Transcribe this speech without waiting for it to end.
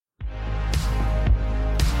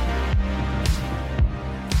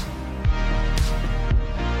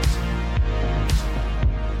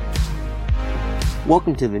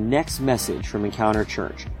Welcome to the next message from Encounter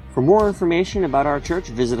Church. For more information about our church,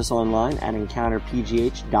 visit us online at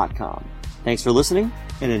encounterpgh.com. Thanks for listening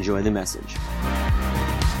and enjoy the message.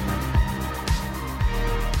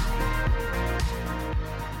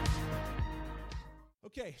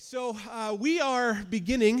 Okay, so we are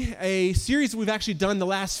beginning a series that we've actually done the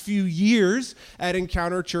last few years at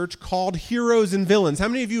Encounter Church called Heroes and Villains. How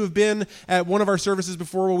many of you have been at one of our services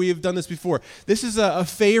before where we have done this before? This is a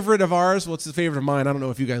favorite of ours. Well, it's a favorite of mine. I don't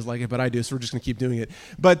know if you guys like it, but I do, so we're just going to keep doing it.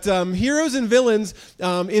 But Heroes and Villains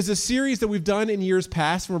is a series that we've done in years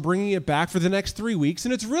past, and we're bringing it back for the next 3 weeks.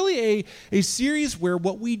 And it's really a series where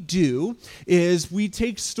what we do is we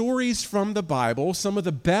take stories from the Bible, some of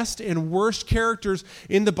the best and worst characters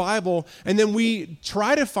in the Bible, and then we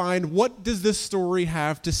try to find what does this story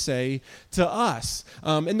have to say to us.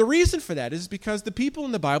 And the reason for that is because the people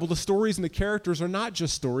in the Bible, the stories and the characters are not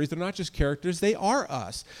just stories, they're not just characters, they are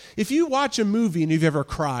us. If you watch a movie and you've ever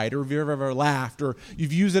cried or if you've ever laughed or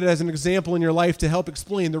you've used it as an example in your life to help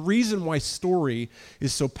explain, the reason why story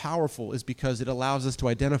is so powerful is because it allows us to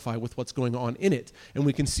identify with what's going on in it, and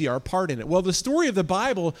we can see our part in it. Well, the story of the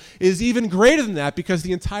Bible is even greater than that because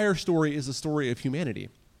the entire story is a story of humanity.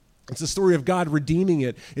 It's a story of God redeeming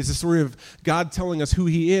it. It's a story of God telling us who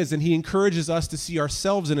He is, and He encourages us to see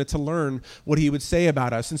ourselves in it to learn what He would say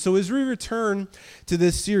about us. And so as we return to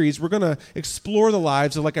this series, we're going to explore the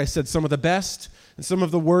lives of, like I said, some of the best and some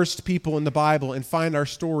of the worst people in the Bible and find our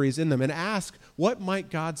stories in them and ask, what might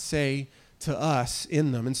God say to us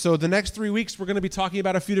in them? And so the next 3 weeks, we're going to be talking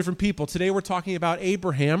about a few different people. Today, we're talking about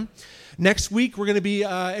Abraham. Next week, we're going to be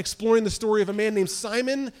exploring the story of a man named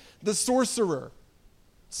Simon the Sorcerer.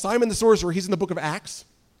 Simon the Sorcerer, he's in the book of Acts.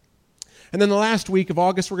 And then the last week of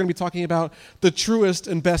August, we're going to be talking about the truest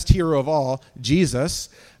and best hero of all, Jesus.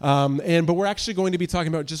 But we're actually going to be talking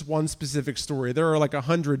about just one specific story. There are like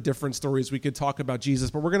 100 different stories we could talk about Jesus,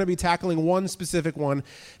 but we're going to be tackling one specific one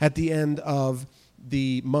at the end of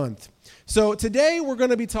the month. So today we're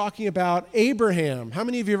going to be talking about Abraham. How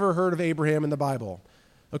many of you have ever heard of Abraham in the Bible?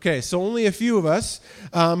 Okay, so only a few of us.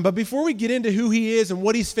 But before we get into who he is and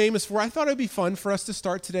what he's famous for, I thought it would be fun for us to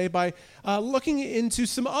start today by looking into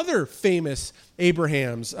some other famous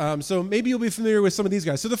Abrahams. So maybe you'll be familiar with some of these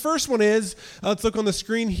guys. So the first one is, let's look on the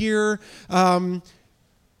screen here.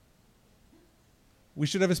 We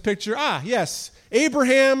should have his picture. Yes,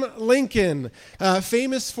 Abraham Lincoln,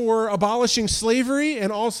 famous for abolishing slavery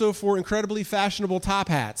and also for incredibly fashionable top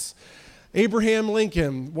hats. Abraham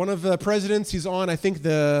Lincoln, one of the presidents, he's on, I think,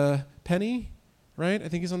 the penny, right? I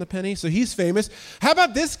think he's on the penny, so he's famous. How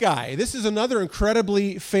about this guy? This is another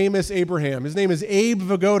incredibly famous Abraham. His name is Abe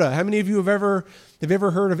Vigoda. How many of you have ever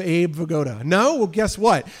heard of Abe Vigoda? No? Well, guess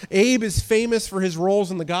what? Abe is famous for his roles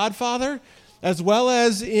in The Godfather, as well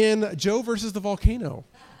as in Joe versus the Volcano.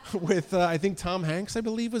 With, I think Tom Hanks, I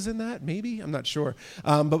believe, was in that. Maybe? I'm not sure.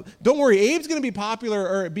 But don't worry, Abe's going to be popular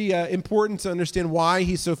or be important to understand why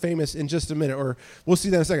he's so famous in just a minute, or we'll see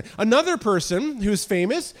that in a second. Another person who's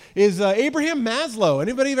famous is Abraham Maslow.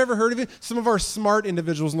 Anybody have ever heard of it? Some of our smart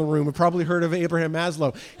individuals in the room have probably heard of Abraham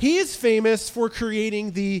Maslow. He is famous for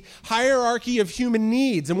creating the hierarchy of human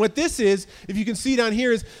needs. And what this is, if you can see down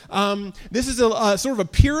here, is this is a sort of a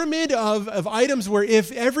pyramid of items where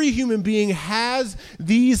if every human being has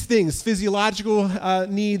these things, physiological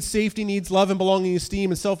needs, safety needs, love and belonging, esteem,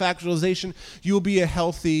 and self-actualization, you'll be a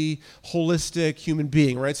healthy, holistic human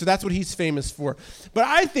being, right? So that's what he's famous for. But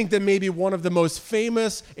I think that maybe one of the most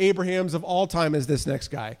famous Abrahams of all time is this next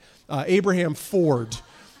guy, Abraham Ford.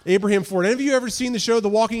 Abraham Ford. Any of you ever seen the show The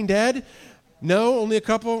Walking Dead? No? Only a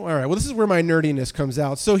couple? All right. Well, this is where my nerdiness comes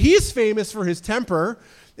out. So he's famous for his temper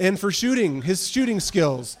and for his shooting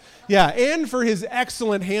skills. Yeah, and for his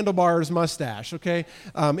excellent handlebars mustache, okay?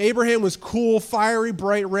 Abraham was cool, fiery,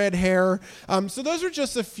 bright red hair. So those are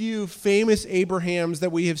just a few famous Abrahams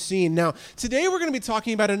that we have seen. Now, today we're going to be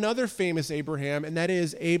talking about another famous Abraham, and that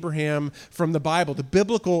is Abraham from the Bible, the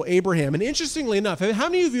biblical Abraham. And interestingly enough, how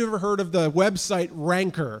many of you have ever heard of the website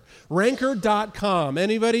Ranker? Ranker.com.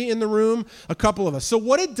 Anybody in the room? A couple of us. So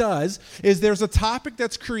what it does is there's a topic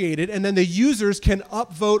that's created, and then the users can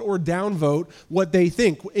upvote or downvote what they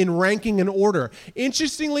think in ranking and order.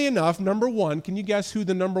 Interestingly enough, number one, can you guess who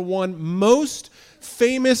the number one most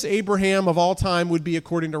famous Abraham of all time would be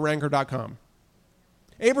according to Ranker.com?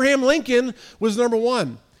 Abraham Lincoln was number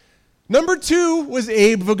one. Number two was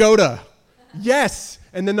Abe Vigoda. Yes,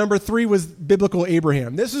 and then number 3 was biblical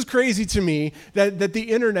Abraham. This is crazy to me that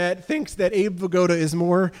the internet thinks that Abe Vigoda is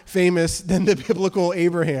more famous than the biblical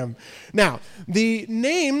Abraham. Now, the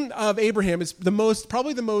name of Abraham is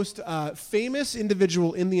probably the most famous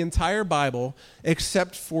individual in the entire Bible,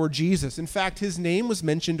 except for Jesus. In fact, his name was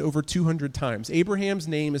mentioned over 200 times. Abraham's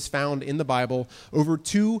name is found in the Bible over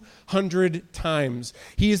 200 times.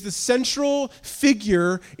 He is the central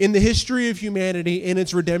figure in the history of humanity in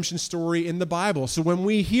its redemption story in the Bible. So when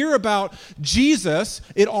we hear about Jesus,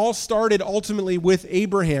 it all started ultimately with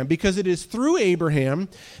Abraham, because it is through Abraham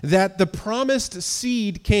that the promised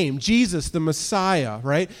seed came, Jesus, the Messiah,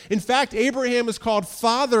 right? In fact, Abraham is called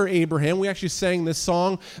Father Abraham. We actually sang this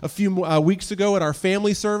song a few weeks ago at our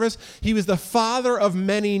family service. He was the father of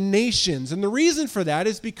many nations. And the reason for that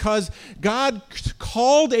is because God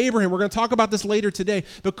called Abraham, we're going to talk about this later today,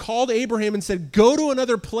 but called Abraham and said, go to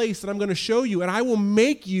another place that I'm going to show you, and I will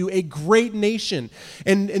make you a great nation.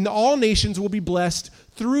 And all nations will be blessed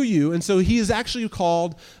through you. And so he is actually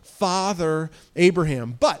called Father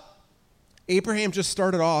Abraham. But Abraham just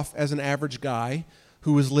started off as an average guy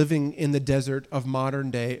who was living in the desert of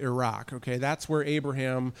modern-day Iraq. Okay, that's where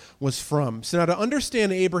Abraham was from. So now to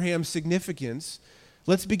understand Abraham's significance,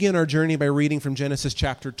 let's begin our journey by reading from Genesis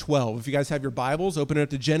chapter 12. If you guys have your Bibles, open it up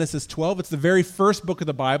to Genesis 12. It's the very first book of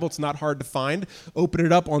the Bible. It's not hard to find. Open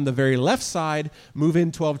it up on the very left side, move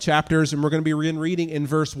in 12 chapters, and we're going to be reading in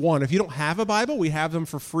verse 1. If you don't have a Bible, we have them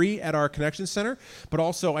for free at our Connection Center, but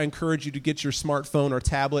also I encourage you to get your smartphone or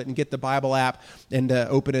tablet and get the Bible app and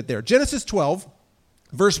open it there. Genesis 12,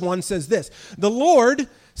 verse 1 says this: the Lord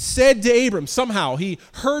said to Abram, somehow he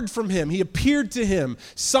heard from him, he appeared to him,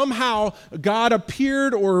 somehow God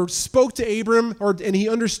appeared or spoke to Abram, and he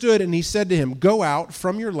understood, and he said to him, go out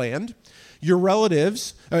from your land, your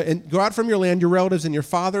relatives, and go out from your land, your relatives, and your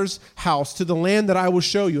father's house to the land that I will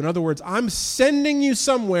show you. In other words, I'm sending you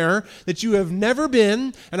somewhere that you have never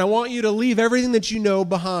been, and I want you to leave everything that you know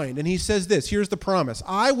behind. And he says this, here's the promise: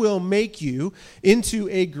 I will make you into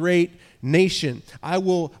a great nation. I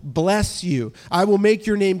will bless you. I will make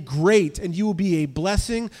your name great, and you will be a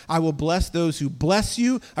blessing. I will bless those who bless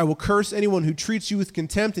you. I will curse anyone who treats you with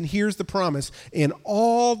contempt. And here's the promise: and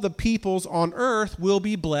all the peoples on earth will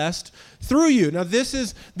be blessed through you. Now this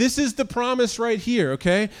is the promise right here,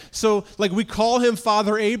 okay? So like we call him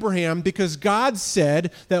Father Abraham because God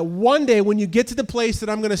said that one day when you get to the place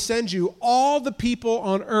that I'm going to send you, all the people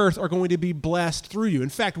on earth are going to be blessed through you. In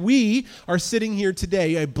fact, we are sitting here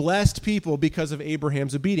today a blessed people because of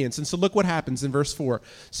Abraham's obedience. And so look what happens in verse 4.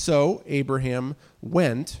 So Abraham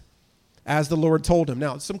went as the Lord told him.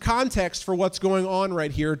 Now, some context for what's going on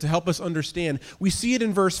right here to help us understand. We see it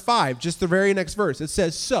in verse 5, just the very next verse. It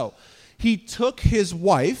says, so he took his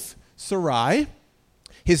wife, Sarai,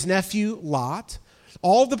 his nephew, Lot,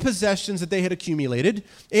 all the possessions that they had accumulated,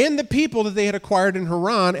 and the people that they had acquired in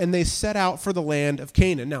Haran, and they set out for the land of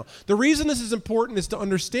Canaan. Now, the reason this is important is to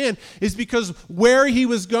understand is because where he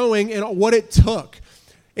was going and what it took.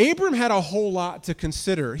 Abram had a whole lot to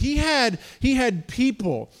consider. He had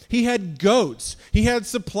people, he had goats, he had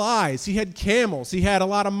supplies, he had camels, he had a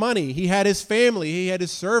lot of money, he had his family, he had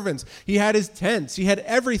his servants, he had his tents, he had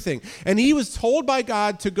everything. And he was told by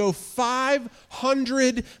God to go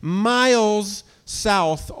 500 miles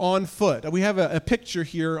south on foot. We have a picture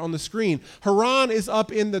here on the screen. Haran is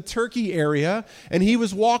up in the Turkey area, and he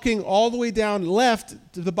was walking all the way down left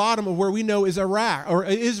to the bottom of where we know is Iraq or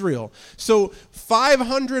Israel. So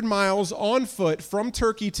 500 miles on foot from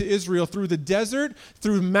Turkey to Israel through the desert,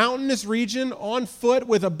 through mountainous region, on foot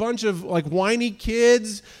with a bunch of like whiny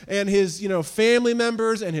kids and his, family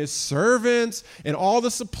members and his servants and all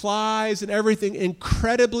the supplies and everything,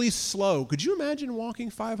 incredibly slow. Could you imagine walking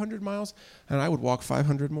 500 miles? And I would walk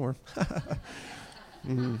 500 more.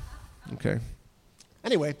 Okay.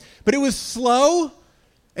 Anyway, but it was slow,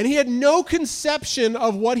 and he had no conception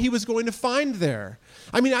of what he was going to find there.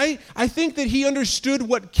 I mean, I think that he understood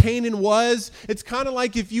what Canaan was. It's kind of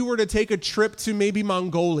like if you were to take a trip to maybe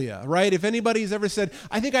Mongolia, right? If anybody's ever said,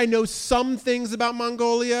 I think I know some things about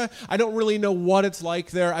Mongolia. I don't really know what it's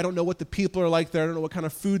like there. I don't know what the people are like there. I don't know what kind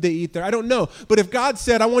of food they eat there. I don't know. But if God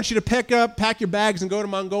said, I want you to pack your bags and go to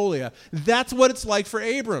Mongolia, that's what it's like for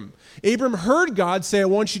Abram. Abram heard God say, I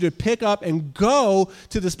want you to pick up and go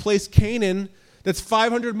to this place, Canaan, that's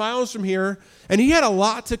 500 miles from here. And he had a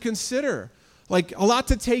lot to consider. Like a lot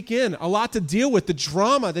to take in, a lot to deal with, the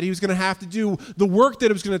drama that he was going to have to do, the work that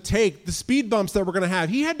it was going to take, the speed bumps that we're going to have.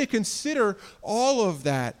 He had to consider all of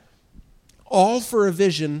that, all for a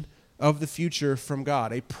vision of the future from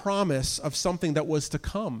God, a promise of something that was to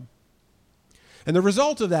come. And the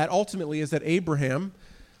result of that ultimately is that Abraham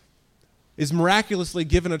is miraculously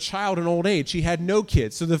given a child in old age. He had no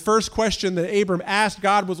kids. So the first question that Abram asked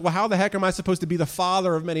God was, well, how the heck am I supposed to be the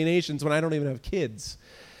father of many nations when I don't even have kids?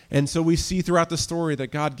 And so we see throughout the story that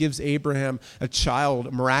God gives Abraham a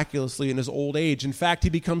child miraculously in his old age. In fact, he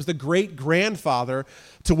becomes the great-grandfather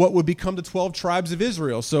to what would become the 12 tribes of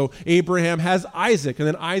Israel. So Abraham has Isaac, and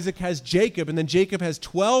then Isaac has Jacob, and then Jacob has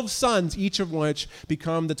 12 sons, each of which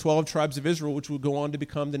become the 12 tribes of Israel, which will go on to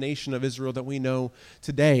become the nation of Israel that we know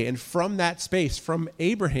today. And from that space, from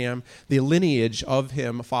Abraham, the lineage of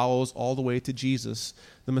him follows all the way to Jesus,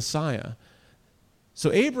 the Messiah. So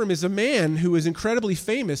Abram is a man who is incredibly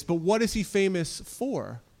famous, but what is he famous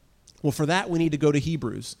for? Well, for that, we need to go to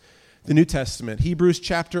Hebrews, the New Testament. Hebrews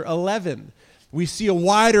chapter 11. We see a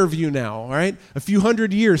wider view now, all right? A few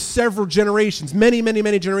hundred years, several generations, many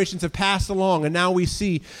generations have passed along, and now we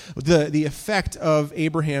see the effect of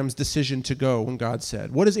Abraham's decision to go when God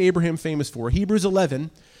said. What is Abraham famous for? Hebrews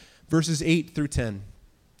 11, verses 8 through 10.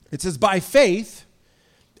 It says, by faith,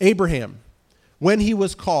 Abraham, when he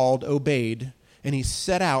was called, obeyed, and he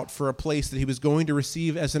set out for a place that he was going to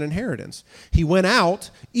receive as an inheritance. He went out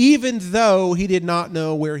even though he did not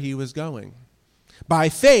know where he was going. By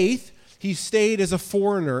faith, he stayed as a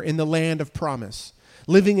foreigner in the land of promise,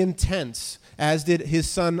 living in tents, as did his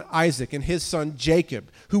son Isaac and his son Jacob,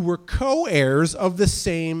 who were co-heirs of the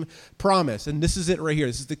same promise. And this is it right here.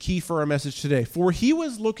 This is the key for our message today. For he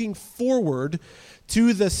was looking forward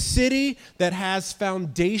to the city that has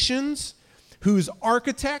foundations, whose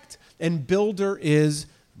architect and builder is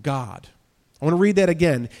God. I want to read that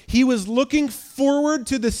again. He was looking forward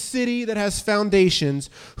to the city that has foundations,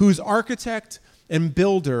 whose architect and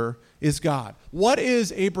builder is God. What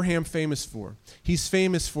is Abraham famous for? He's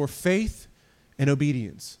famous for faith and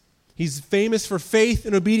obedience. He's famous for faith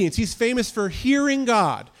and obedience. He's famous for hearing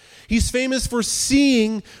God. He's famous for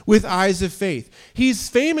seeing with eyes of faith. He's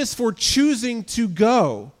famous for choosing to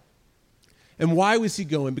go. And why was he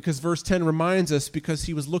going? Because verse 10 reminds us, because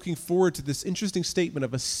he was looking forward to this interesting statement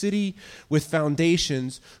of a city with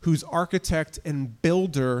foundations whose architect and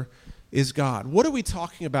builder is God. What are we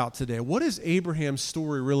talking about today? What is Abraham's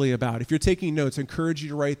story really about? If you're taking notes, I encourage you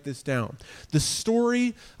to write this down. The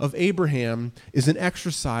story of Abraham is an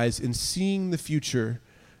exercise in seeing the future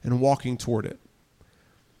and walking toward it.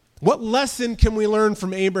 What lesson can we learn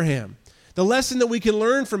from Abraham? The lesson that we can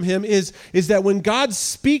learn from him is that when God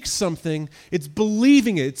speaks something, it's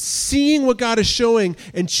believing it. It's seeing what God is showing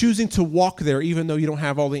and choosing to walk there, even though you don't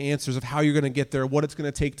have all the answers of how you're going to get there, what it's going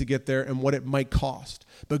to take to get there, and what it might cost,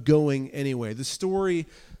 but going anyway. The story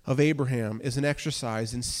of Abraham is an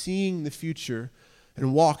exercise in seeing the future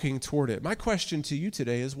and walking toward it. My question to you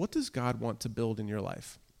today is, what does God want to build in your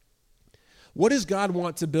life? What does God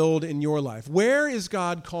want to build in your life? Where is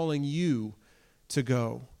God calling you to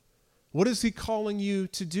go? What is he calling you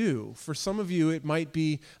to do? For some of you, it might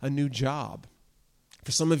be a new job.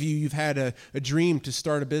 For some of you, you've had a dream to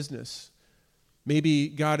start a business. Maybe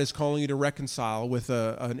God is calling you to reconcile with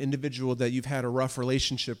an individual that you've had a rough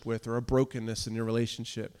relationship with, or a brokenness in your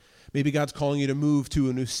relationship. Maybe God's calling you to move to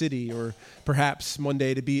a new city, or perhaps one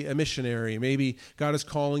day to be a missionary. Maybe God is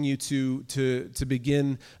calling you to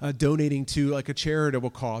begin donating to like a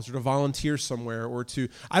charitable cause, or to volunteer somewhere, or to,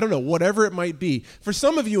 I don't know, whatever it might be. For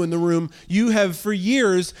some of you in the room, you have for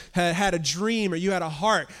years had a dream, or you had a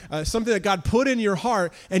heart, something that God put in your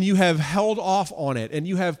heart, and you have held off on it, and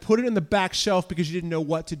you have put it in the back shelf because you didn't know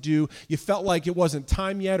what to do. You felt like it wasn't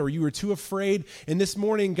time yet, or you were too afraid. And this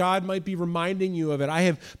morning, God might be reminding you of it. I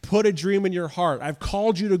have put a dream in your heart. I've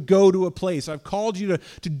called you to go to a place. I've called you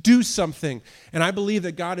to do something. And I believe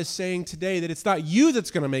that God is saying today that it's not you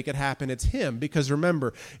that's going to make it happen, it's him. Because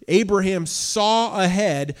remember, Abraham saw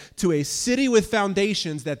ahead to a city with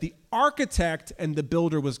foundations that the architect and the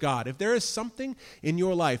builder was God. If there is something in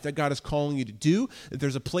your life that God is calling you to do, if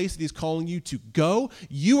there's a place that he's calling you to go,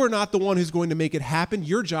 you are not the one who's going to make it happen.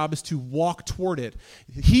 Your job is to walk toward it.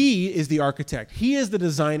 He is the architect. He is the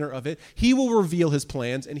designer of it. He will reveal his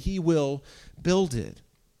plans, and he will build it.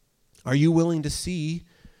 Are you willing to see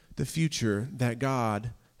the future that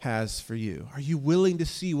God has for you? Are you willing to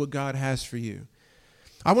see what God has for you?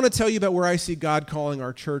 I want to tell you about where I see God calling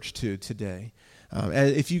our church to today.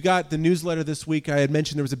 If you got the newsletter this week, I had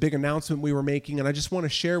mentioned there was a big announcement we were making, and I just want to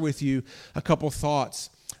share with you a couple thoughts.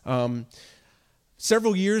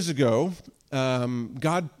 Several years ago,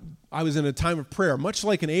 I was in a time of prayer, much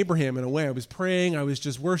like an Abraham in a way. I was praying, I was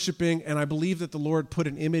just worshiping, and I believe that the Lord put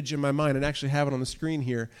an image in my mind, and actually have it on the screen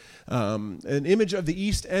here, an image of the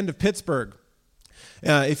east end of Pittsburgh.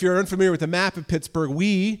 If you're unfamiliar with the map of Pittsburgh,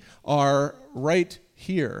 we are right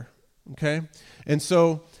here, okay? And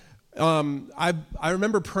so I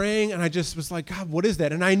remember praying, and I just was like, God, what is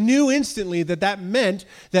that? And I knew instantly that meant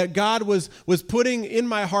that God was putting in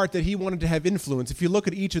my heart that he wanted to have influence. If you look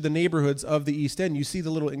at each of the neighborhoods of the East End, you see the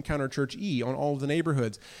little Encounter Church E on all of the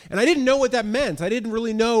neighborhoods. And I didn't know what that meant. I didn't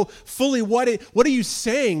really know fully what are you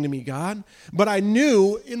saying to me, God? But I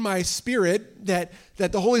knew in my spirit that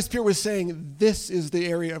the Holy Spirit was saying, this is the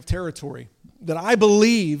area of territory. That I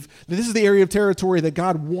believe that this is the area of territory that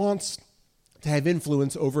God wants to have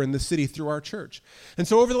influence over in the city through our church. And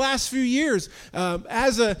so over the last few years,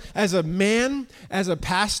 as a man, as a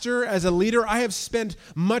pastor, as a leader, I have spent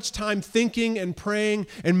much time thinking and praying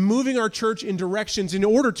and moving our church in directions in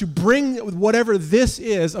order to bring whatever this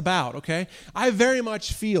is about, okay? I very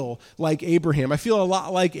much feel like Abraham. I feel a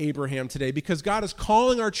lot like Abraham today because God is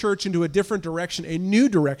calling our church into a different direction, a new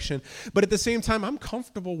direction, but at the same time, I'm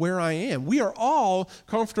comfortable where I am. We are all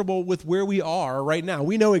comfortable with where we are right now.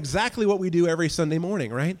 We know exactly what we do every Sunday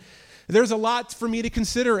morning, right? There's a lot for me to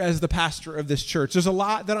consider as the pastor of this church. There's a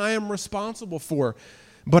lot that I am responsible for,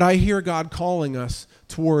 but I hear God calling us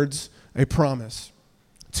towards a promise,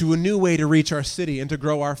 to a new way to reach our city and to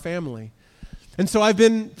grow our family. And so I've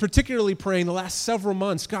been particularly praying the last several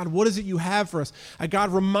months, God, what is it you have for us? God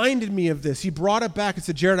reminded me of this. He brought it back and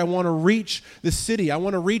said, Jared, I want to reach the city. I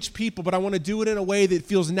want to reach people, but I want to do it in a way that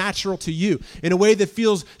feels natural to you, in a way that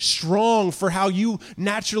feels strong for how you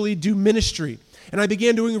naturally do ministry. And I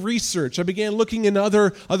began doing research. I began looking in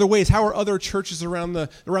other ways. How are other churches around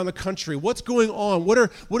the country? What's going on?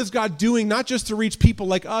 What is God doing, not just to reach people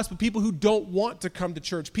like us, but people who don't want to come to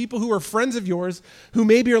church, people who are friends of yours who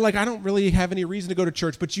maybe are like, I don't really have any reason to go to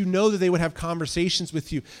church, but you know that they would have conversations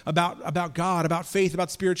with you about God, about faith,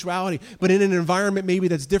 about spirituality, but in an environment maybe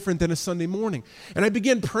that's different than a Sunday morning. And I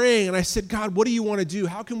began praying, and I said, God, what do you want to do?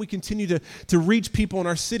 How can we continue to reach people in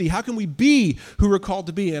our city? How can we be who we're called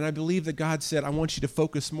to be? And I believe that God said, I want you to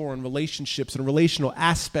focus more on relationships and relational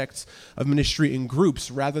aspects of ministry in groups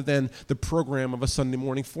rather than the program of a Sunday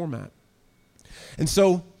morning format. And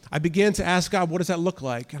so I began to ask God, what does that look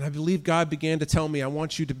like? And I believe God began to tell me, I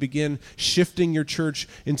want you to begin shifting your church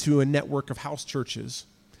into a network of house churches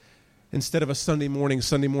instead of a Sunday morning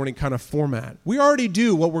kind of format. We already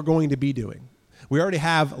do what we're going to be doing. We already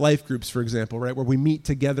have life groups, for example, right, where we meet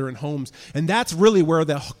together in homes. And that's really where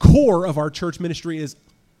the core of our church ministry is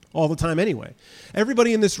all the time anyway.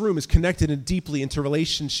 Everybody in this room is connected and deeply into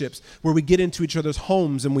relationships where we get into each other's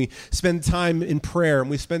homes and we spend time in prayer and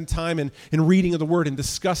we spend time in reading of the Word and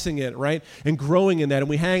discussing it, right, and growing in that. And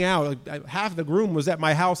we hang out. Half the room was at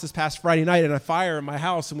my house this past Friday night in a fire in my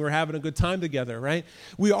house, and we were having a good time together, right?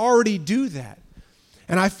 We already do that.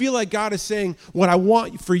 And I feel like God is saying, what I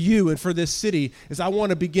want for you and for this city is I want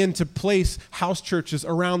to begin to place house churches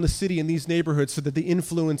around the city in these neighborhoods so that the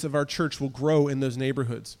influence of our church will grow in those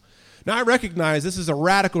neighborhoods. Now, I recognize this is a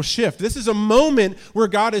radical shift. This is a moment where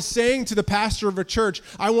God is saying to the pastor of a church,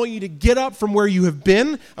 I want you to get up from where you have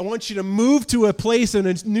been. I want you to move to a place and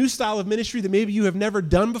a new style of ministry that maybe you have never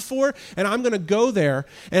done before, and I'm going to go there.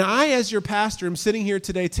 And I, as your pastor, am sitting here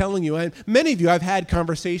today telling you, and many of you I've had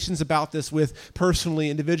conversations about this with personally,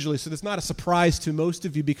 individually, so it's not a surprise to most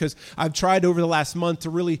of you because I've tried over the last month to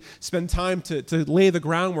really spend time to lay the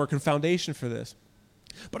groundwork and foundation for this.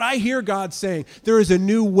 But I hear God saying there is a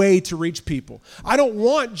new way to reach people. I don't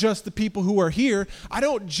want just the people who are here. I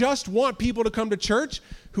don't just want people to come to church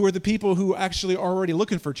who are the people who actually are already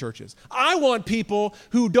looking for churches. I want people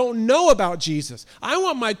who don't know about Jesus. I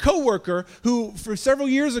want my coworker who, for several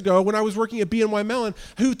years ago when I was working at BNY Mellon,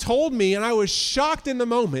 who told me, and I was shocked in the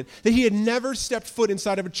moment, that he had never stepped foot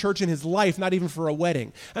inside of a church in his life, not even for a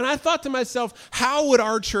wedding. And I thought to myself, how would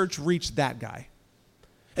our church reach that guy?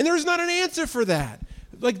 And there's not an answer for that.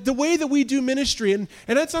 Like the way that we do ministry, and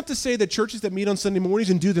that's not to say that churches that meet on Sunday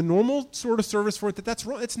mornings and do the normal sort of service for it, that's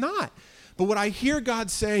wrong. It's not. But what I hear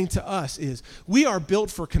God saying to us is we are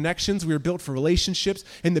built for connections, we are built for relationships,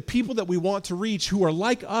 and the people that we want to reach who are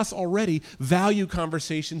like us already value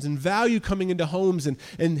conversations and value coming into homes and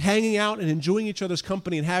hanging out and enjoying each other's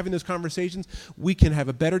company and having those conversations, we can have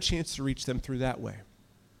a better chance to reach them through that way.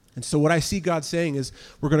 And so what I see God saying is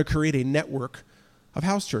we're going to create a network of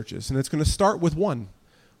house churches, and it's going to start with one.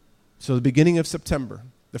 So the beginning of September,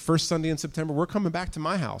 the first Sunday in September, we're coming back to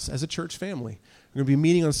my house as a church family. We're going to be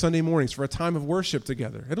meeting on Sunday mornings for a time of worship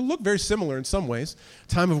together. It'll look very similar in some ways, a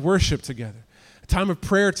time of worship together, a time of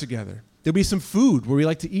prayer together. There'll be some food where we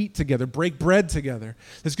like to eat together, break bread together.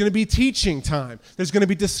 There's going to be teaching time. There's going to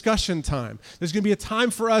be discussion time. There's going to be a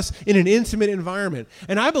time for us in an intimate environment.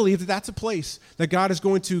 And I believe that that's a place that God is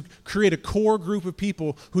going to create a core group of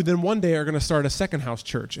people who then one day are going to start a second house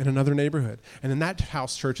church in another neighborhood. And then that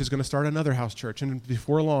house church is going to start another house church. And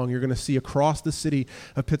before long, you're going to see across the city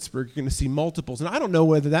of Pittsburgh, you're going to see multiples. And I don't know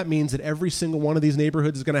whether that means that every single one of these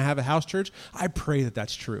neighborhoods is going to have a house church. I pray that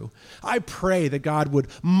that's true. I pray that God would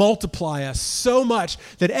multiply us so much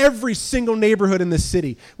that every single neighborhood in the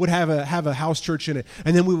city would have a house church in it.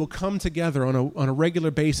 And then we will come together on a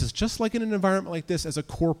regular basis, just like in an environment like this, as a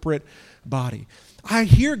corporate body. I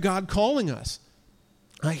hear God calling us.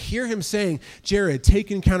 I hear him saying, Jared,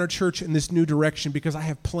 take Encounter Church in this new direction because I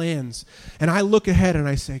have plans. And I look ahead and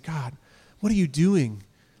I say, God, what are you doing?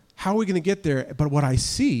 How are we going to get there? But what I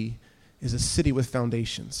see is a city with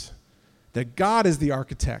foundations, that God is the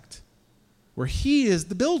architect, where he is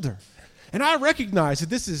the builder. And I recognize that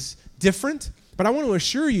this is different, but I want to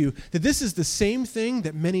assure you that this is the same thing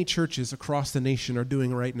that many churches across the nation are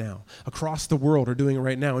doing right now, across the world are doing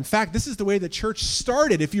right now. In fact, this is the way the church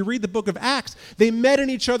started. If you read the book of Acts, they met in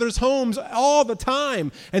each other's homes all the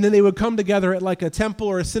time, and then they would come together at like a temple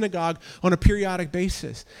or a synagogue on a periodic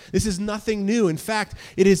basis. This is nothing new. In fact,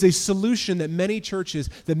 it is a solution that many churches,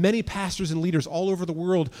 that many pastors and leaders all over the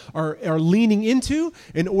world are leaning into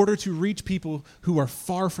in order to reach people who are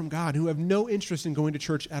far from God, who have no interest in going to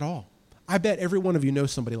church at all. I bet every one of you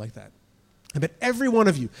knows somebody like that. I bet every one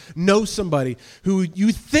of you knows somebody who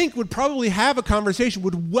you think would probably have a conversation,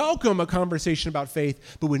 would welcome a conversation about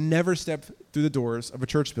faith, but would never step through the doors of a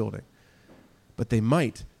church building. But they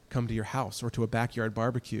might come to your house or to a backyard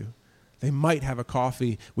barbecue. They might have a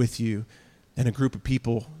coffee with you and a group of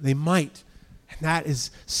people. They might. And that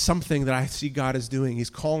is something that I see God is doing. He's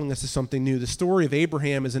calling us to something new. The story of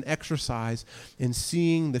Abraham is an exercise in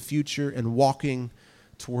seeing the future and walking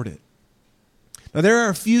toward it. Now, there are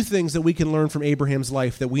a few things that we can learn from Abraham's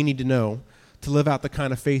life that we need to know to live out the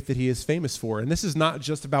kind of faith that he is famous for. And this is not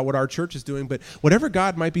just about what our church is doing, but whatever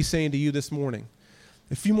God might be saying to you this morning.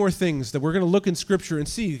 A few more things that we're going to look in Scripture and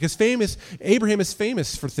see. Because Abraham is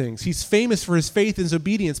famous for things. He's famous for his faith and his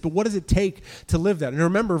obedience. But what does it take to live that? And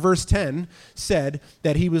remember, verse 10 said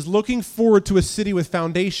that he was looking forward to a city with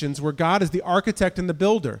foundations where God is the architect and the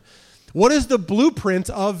builder. What is the blueprint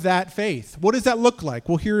of that faith? What does that look like?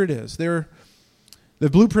 Well, here it is. The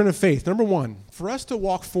blueprint of faith. Number one, for us to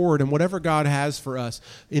walk forward in whatever God has for us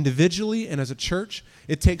individually and as a church,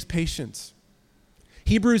 it takes patience.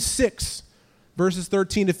 Hebrews 6, verses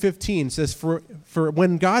 13 to 15 says, For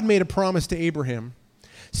when God made a promise to Abraham,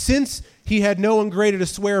 since he had no one greater to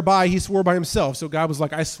swear by, he swore by himself. So God was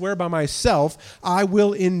like, I swear by myself, I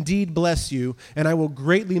will indeed bless you, and I will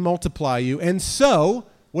greatly multiply you. And so,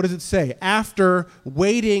 what does it say? After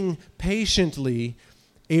waiting patiently,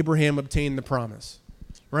 Abraham obtained the promise.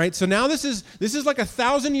 Right? So now this is like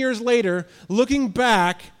 1,000 years later, looking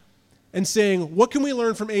back and saying, what can we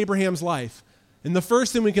learn from Abraham's life? And the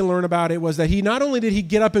first thing we can learn about it was that he not only did he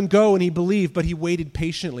get up and go and he believed, but he waited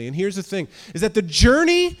patiently. And here's the thing, is that the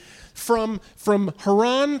journey from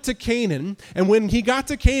Haran to Canaan, and when he got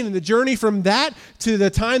to Canaan, the journey from that to the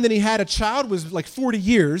time that he had a child was like 40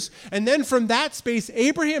 years. And then from that space,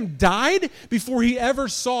 Abraham died before he ever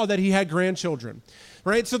saw that he had grandchildren.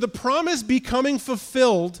 Right? So the promise becoming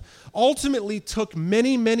fulfilled ultimately took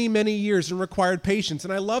many, many, many years and required patience.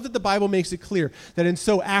 And I love that the Bible makes it clear that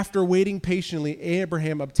after waiting patiently,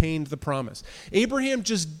 Abraham obtained the promise. Abraham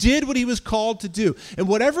just did what he was called to do. And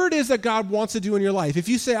whatever it is that God wants to do in your life, if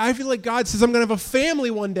you say, I feel like God says I'm going to have a family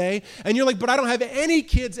one day, and you're like, but I don't have any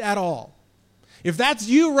kids at all. If that's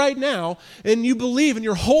you right now and you believe and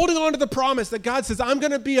you're holding on to the promise that God says, I'm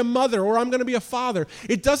going to be a mother or I'm going to be a father,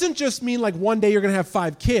 it doesn't just mean like one day you're going to have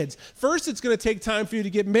 5 kids. First, it's going to take time for you to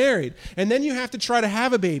get married. And then you have to try to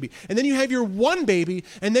have a baby. And then you have your 1 baby.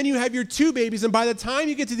 And then you have your 2 babies. And by the time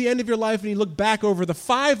you get to the end of your life and you look back over the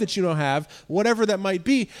 5 that you don't have, whatever that might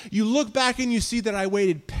be, you look back and you see that I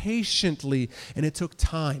waited patiently and it took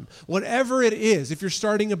time. Whatever it is, if you're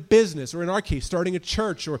starting a business or in our case, starting a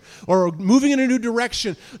church or moving in a new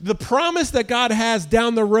direction, the promise that God has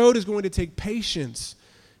down the road is going to take patience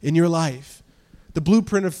in your life. The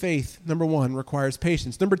blueprint of faith, number 1, requires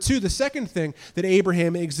patience. Number 2, the second thing that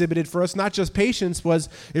Abraham exhibited for us, not just patience, was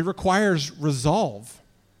it requires resolve.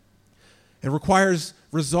 It requires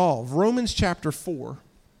resolve. Romans chapter 4,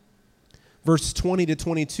 verse 20 to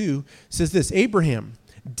 22 says this, Abraham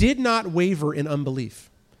did not waver in unbelief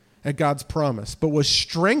at God's promise, but was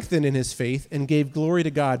strengthened in his faith and gave glory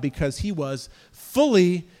to God because he was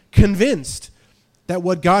fully convinced that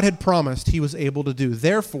what God had promised he was able to do.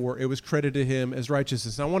 Therefore, it was credited to him as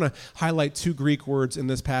righteousness. Now, I want to highlight two Greek words in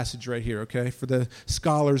this passage right here, okay, for the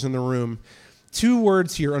scholars in the room. Two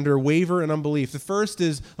words here under waver and unbelief. The first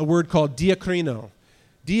is a word called diakrino.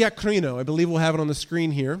 Diakrino. I believe we'll have it on the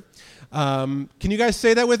screen here. Can you guys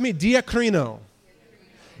say that with me? Diakrino.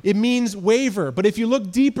 It means waver, but if you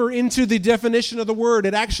look deeper into the definition of the word,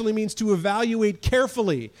 it actually means to evaluate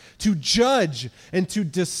carefully, to judge, and to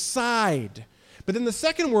decide. But then the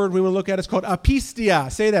second word we will look at is called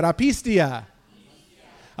apistia. Say that, apistia.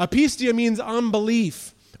 Apistia means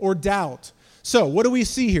unbelief or doubt. So what do we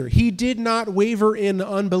see here? He did not waver in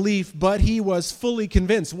unbelief, but he was fully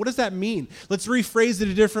convinced. What does that mean? Let's rephrase it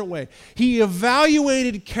a different way. He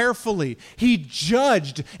evaluated carefully. He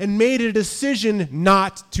judged and made a decision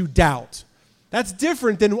not to doubt. That's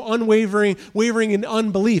different than wavering in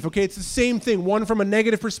unbelief. Okay, it's the same thing, one from a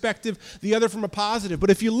negative perspective, the other from a positive. But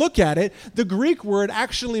if you look at it, the Greek word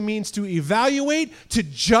actually means to evaluate, to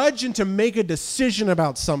judge, and to make a decision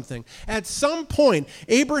about something. At some point,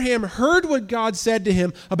 Abraham heard what God said to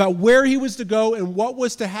him about where he was to go and what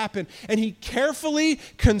was to happen, and he carefully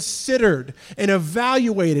considered and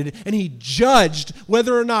evaluated, and he judged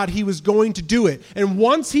whether or not he was going to do it. And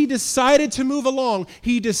once he decided to move along,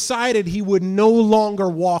 he decided he would no longer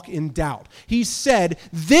walk in doubt. He said,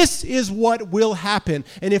 this is what will happen.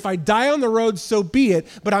 And if I die on the road, so be it.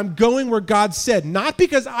 But I'm going where God said, not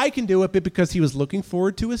because I can do it, but because he was looking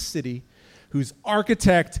forward to a city whose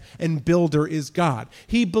architect and builder is God.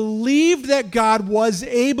 He believed that God was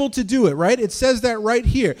able to do it, right? It says that right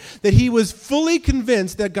here, that he was fully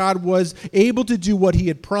convinced that God was able to do what he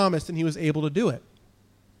had promised, and he was able to do it.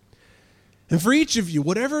 And for each of you,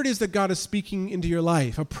 whatever it is that God is speaking into your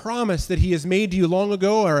life, a promise that he has made to you long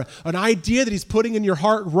ago, or an idea that he's putting in your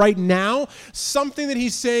heart right now, something that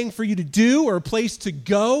he's saying for you to do or a place to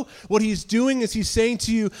go, what he's doing is he's saying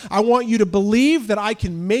to you, I want you to believe that I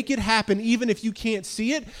can make it happen even if you can't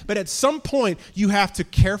see it, but at some point you have to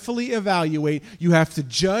carefully evaluate, you have to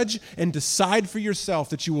judge and decide for yourself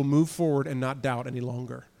that you will move forward and not doubt any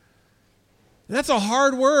longer. And that's a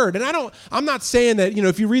hard word. And I'm not saying that,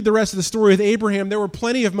 if you read the rest of the story with Abraham, there were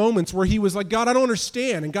plenty of moments where he was like, God, I don't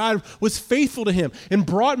understand. And God was faithful to him and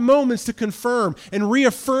brought moments to confirm and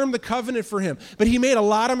reaffirm the covenant for him. But he made a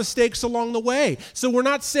lot of mistakes along the way. So we're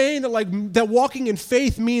not saying that that walking in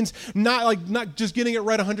faith means not just getting it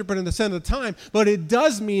right 100% of the time, but it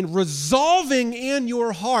does mean resolving in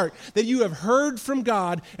your heart that you have heard from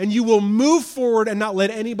God and you will move forward and not let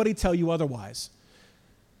anybody tell you otherwise.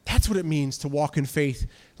 That's what it means to walk in faith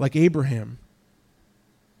like Abraham.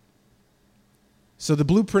 So the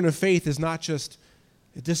blueprint of faith is not just,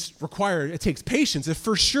 it takes patience. It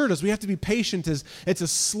for sure does. We have to be patient. It's a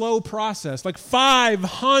slow process, like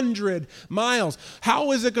 500 miles.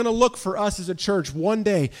 How is it going to look for us as a church one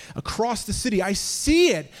day across the city? I see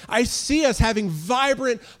it. I see us having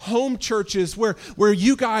vibrant home churches where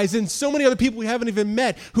you guys and so many other people we haven't even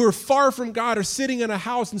met who are far from God are sitting in a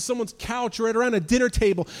house in someone's couch or right around a dinner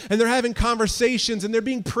table, and they're having conversations and they're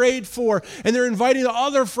being prayed for and they're inviting the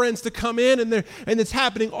other friends to come in, and it's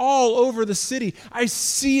happening all over the city. I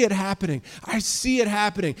see it happening. I see it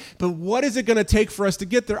happening. But what is it going to take for us to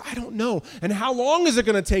get there? I don't know. And how long is it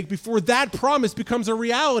going to take before that promise becomes a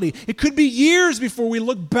reality? It could be years before we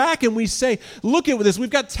look back and we say, look at this. We've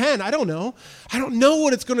got 10. I don't know. I don't know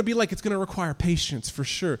what it's going to be like. It's going to require patience for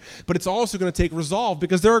sure. But it's also going to take resolve,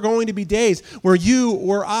 because there are going to be days where you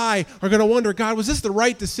or I are going to wonder, God, was this the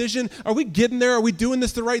right decision? Are we getting there? Are we doing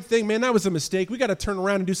this the right thing? Man, that was a mistake. We got to turn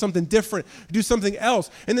around and do something different, do something else.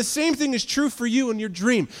 And the same thing is true for you and your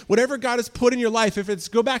dream. Whatever God has put in your life, if it's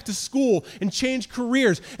go back to school and change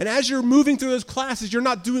careers, and as you're moving through those classes, you're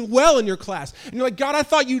not doing well in your class. And you're like, God, I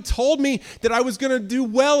thought you told me that I was going to do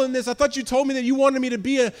well in this. I thought you told me that you wanted me to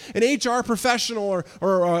be an HR professional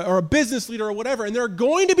or a business leader or whatever. And there are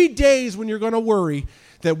going to be days when you're going to worry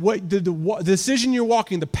that the decision you're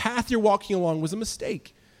walking, the path you're walking along was a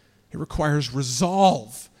mistake. It requires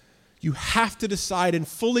resolve. You have to decide and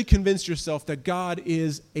fully convince yourself that God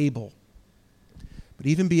is able. But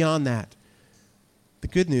even beyond that, the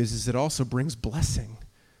good news is it also brings blessing.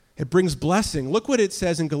 It brings blessing. Look what it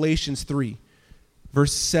says in Galatians 3,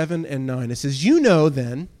 verse 7 and 9. It says, you know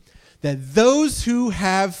then that those who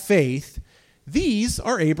have faith, these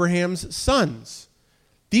are Abraham's sons.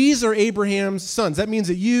 These are Abraham's sons. That means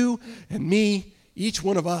that you and me, each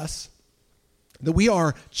one of us, that we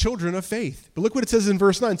are children of faith. But look what it says in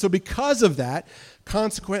verse 9. So because of that,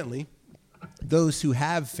 consequently, those who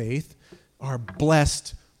have faith are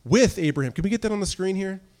blessed with Abraham. Can we get that on the screen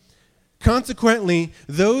here? Consequently,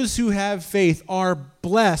 those who have faith are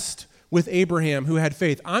blessed with Abraham who had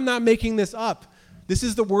faith. I'm not making this up. This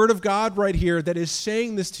is the word of God right here that is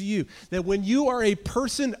saying this to you, that when you are a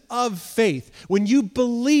person of faith, when you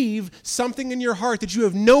believe something in your heart that you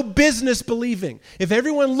have no business believing, if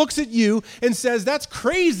everyone looks at you and says, that's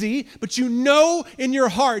crazy, but you know in your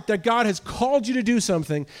heart that God has called you to do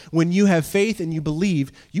something, when you have faith and you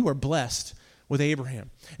believe, you are blessed with Abraham.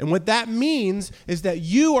 And what that means is that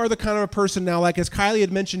you are the kind of a person now, like as Kylie had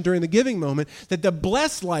mentioned during the giving moment, that the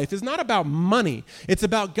blessed life is not about money. It's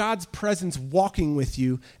about God's presence walking with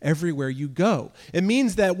you everywhere you go. It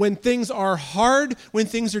means that when things are hard, when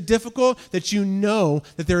things are difficult, that you know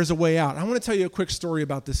that there is a way out. I want to tell you a quick story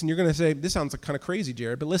about this, and you're going to say, this sounds kind of crazy,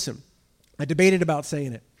 Jared, but listen, I debated about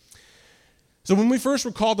saying it. So when we first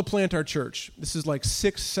were called to plant our church, this is like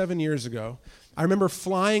 6-7 years ago, I remember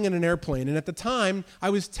flying in an airplane, and at the time, I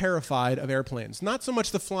was terrified of airplanes. Not so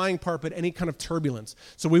much the flying part, but any kind of turbulence.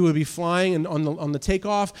 So we would be flying and on the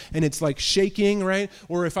takeoff, and it's like shaking, right?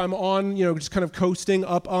 Or if I'm on, just kind of coasting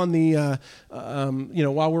up on the,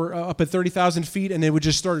 while we're up at 30,000 feet, and they would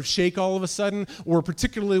just start to shake all of a sudden, or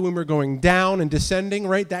particularly when we're going down and descending,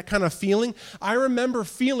 right? That kind of feeling. I remember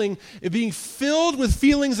being filled with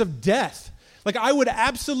feelings of death. Like I would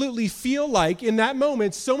absolutely feel like in that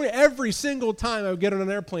moment, every single time I would get on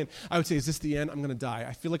an airplane, I would say, is this the end? I'm going to die.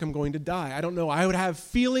 I feel like I'm going to die. I don't know. I would have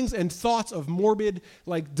feelings and thoughts of morbid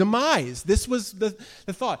demise. This was the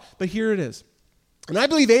thought. But here it is. And I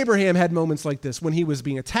believe Abraham had moments like this when he was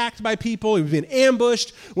being attacked by people, he was being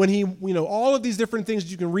ambushed, when he, all of these different things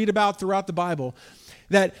that you can read about throughout the Bible.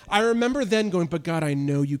 That I remember then going, but God, I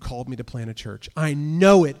know you called me to plant a church. I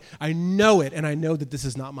know it, and I know that this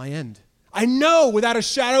is not my end. I know without a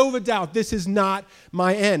shadow of a doubt this is not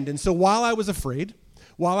my end. And so while I was afraid,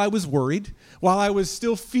 while I was worried, while I was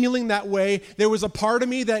still feeling that way, there was a part of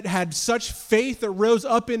me that had such faith that rose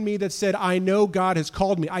up in me that said, I know God has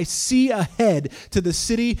called me. I see ahead to the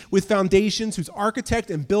city with foundations whose architect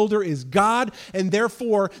and builder is God, and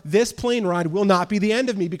therefore this plane ride will not be the end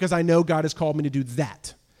of me because I know God has called me to do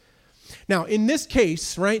that. Now, in this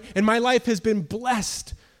case, right, and my life has been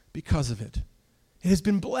blessed because of it. It has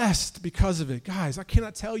been blessed because of it. Guys, I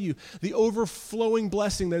cannot tell you the overflowing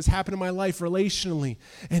blessing that has happened in my life relationally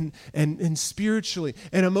and spiritually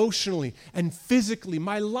and emotionally and physically.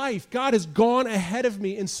 My life, God has gone ahead of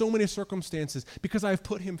me in so many circumstances because I've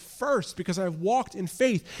put him first, because I've walked in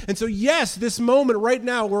faith. And so yes, this moment right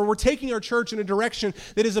now where we're taking our church in a direction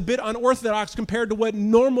that is a bit unorthodox compared to what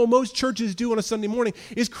most churches do on a Sunday morning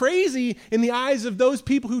is crazy in the eyes of those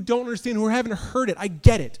people who don't understand, who haven't heard it. I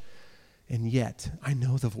get it. And yet, I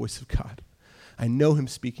know the voice of God. I know him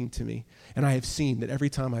speaking to me. And I have seen that every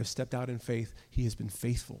time I've stepped out in faith, he has been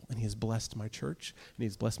faithful, and he has blessed my church, and he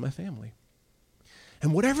has blessed my family.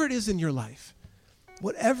 And whatever it is in your life,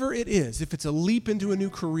 whatever it is, if it's a leap into a new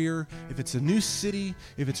career, if it's a new city,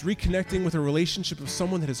 if it's reconnecting with a relationship of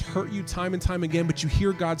someone that has hurt you time and time again, but you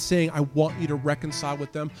hear God saying, I want you to reconcile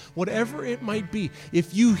with them, whatever it might be,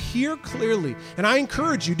 if you hear clearly, and I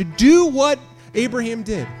encourage you to do what Abraham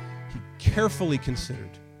did, carefully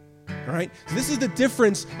considered. All right? So this is the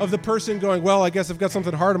difference of the person going, well, I guess I've got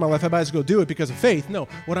something hard in my life. I might as well go do it because of faith. No,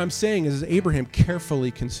 what I'm saying is Abraham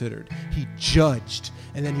carefully considered. He judged,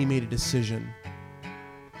 and then he made a decision.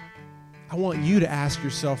 I want you to ask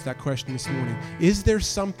yourself that question this morning. Is there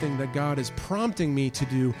something that God is prompting me to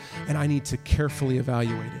do, and I need to carefully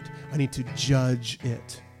evaluate it? I need to judge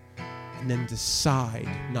it, and then decide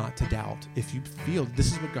not to doubt if you feel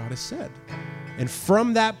this is what God has said. And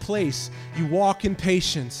from that place, you walk in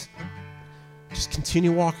patience. Just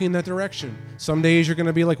continue walking in that direction. Some days you're going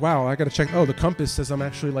to be like, wow, I got to check. Oh, the compass says I'm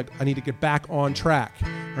actually I need to get back on track,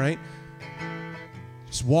 right?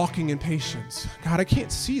 Just walking in patience. God, I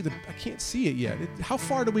can't see it yet. How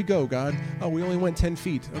far do we go, God? Oh, we only went 10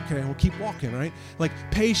 feet. Okay, we'll keep walking, right?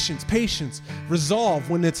 Patience. Resolve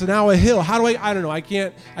when it's now a hill. How do I don't know. I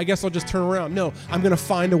guess I'll just turn around. No, I'm going to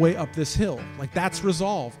find a way up this hill. That's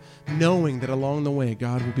resolve. Knowing that along the way,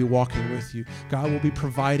 God will be walking with you. God will be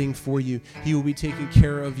providing for you. He will be taking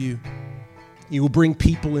care of you. He will bring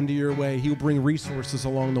people into your way. He will bring resources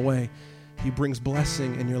along the way. He brings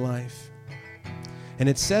blessing in your life. And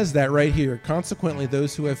it says that right here. Consequently,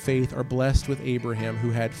 those who have faith are blessed with Abraham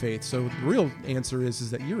who had faith. So the real answer is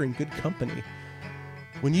that you're in good company.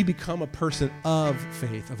 When you become a person of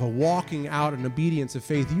faith, of a walking out in obedience of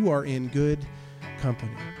faith, you are in good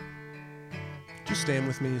company. Just stand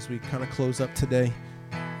with me as we kind of close up today.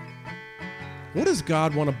 What does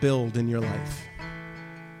God want to build in your life?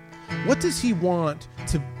 What does he want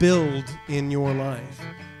to build in your life?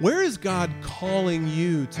 Where is God calling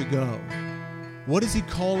you to go? What is he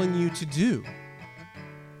calling you to do?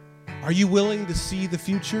 Are you willing to see the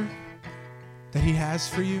future that he has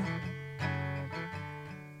for you?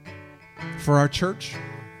 for our church,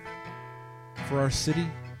 for our city.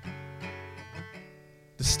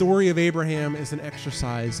 The story of Abraham is an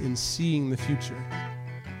exercise in seeing the future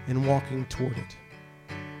and walking toward it.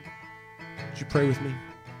 Would you pray with me?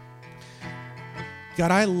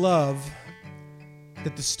 God, I love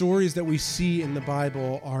that the stories that we see in the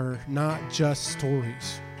Bible are not just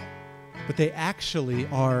stories, but they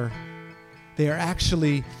are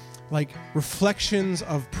actually like reflections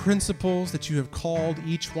of principles that you have called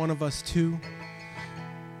each one of us to.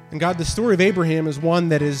 And God, the story of Abraham is one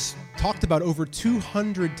that is talked about over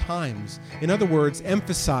 200 times. In other words,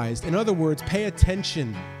 emphasized. In other words, pay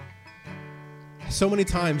attention. So many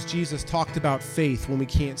times Jesus talked about faith when we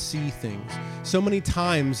can't see things. So many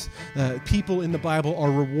times people in the Bible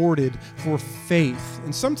are rewarded for faith.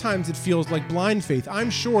 And sometimes it feels like blind faith. I'm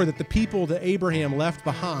sure that the people that Abraham left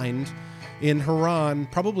behind in Haran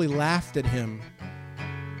probably laughed at him.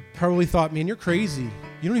 Probably thought, man, you're crazy.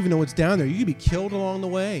 You don't even know what's down there. You could be killed along the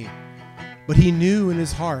way. But he knew in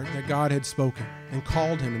his heart that God had spoken and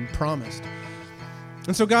called him and promised.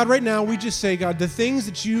 And so, God, right now, we just say, God, the things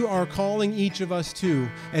that you are calling each of us to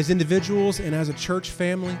as individuals and as a church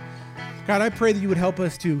family, God, I pray that you would help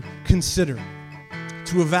us to consider,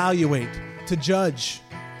 to evaluate, to judge,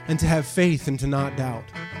 and to have faith and to not doubt.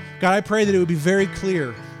 God, I pray that it would be very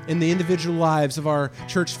clear in the individual lives of our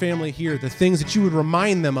church family here, the things that you would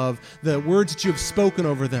remind them of, the words that you have spoken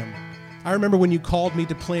over them. I remember when you called me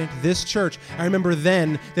to plant this church, I remember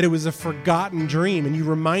then that it was a forgotten dream, and you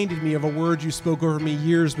reminded me of a word you spoke over me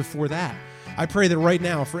years before that. I pray that right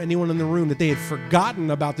now, for anyone in the room, that they had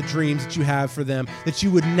forgotten about the dreams that you have for them, that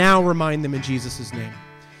you would now remind them in Jesus' name.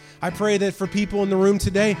 I pray that for people in the room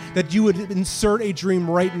today, that you would insert a dream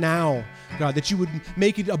right now, God, that you would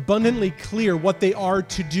make it abundantly clear what they are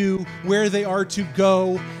to do, where they are to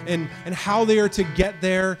go, and how they are to get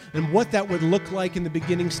there, and what that would look like in the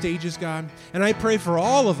beginning stages, God. And I pray for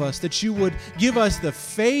all of us that you would give us the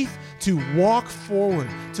faith to walk forward,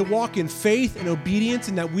 to walk in faith and obedience,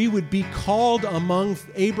 and that we would be called among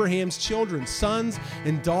Abraham's children, sons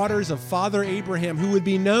and daughters of Father Abraham, who would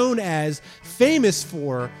be known as, famous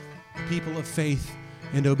for, people of faith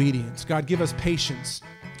and obedience. God, give us patience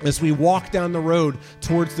as we walk down the road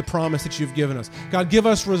towards the promise that you've given us. God, give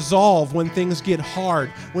us resolve when things get hard,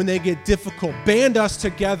 when they get difficult. Band us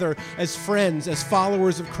together as friends, as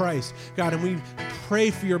followers of Christ. God, and we pray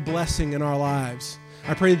for your blessing in our lives.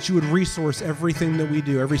 I pray that you would resource everything that we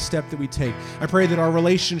do, every step that we take. I pray that our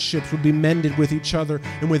relationships would be mended with each other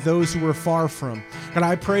and with those who we're far from. God,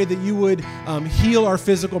 I pray that you would heal our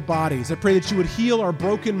physical bodies. I pray that you would heal our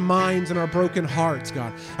broken minds and our broken hearts,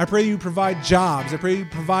 God. I pray that you would provide jobs. I pray that you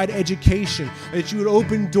would provide education, that you would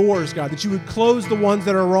open doors, God, that you would close the ones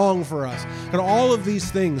that are wrong for us. And all of these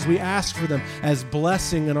things, we ask for them as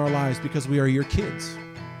blessing in our lives because we are your kids.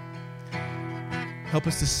 Help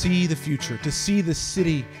us to see the future, to see the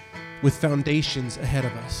city with foundations ahead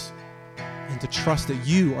of us, and to trust that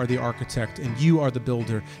you are the architect and you are the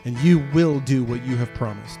builder and you will do what you have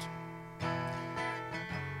promised.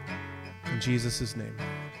 In Jesus' name,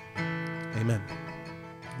 amen.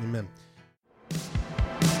 Amen.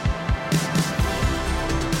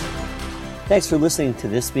 Thanks for listening to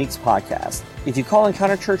this week's podcast. If you call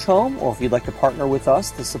Encounter Church home, or if you'd like to partner with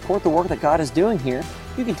us to support the work that God is doing here,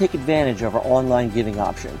 you can take advantage of our online giving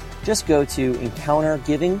option. Just go to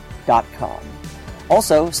encountergiving.com.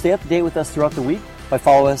 Also, stay up to date with us throughout the week by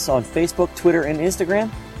following us on Facebook, Twitter, and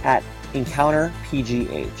Instagram at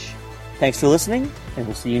EncounterPGH. Thanks for listening, and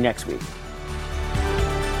we'll see you next week.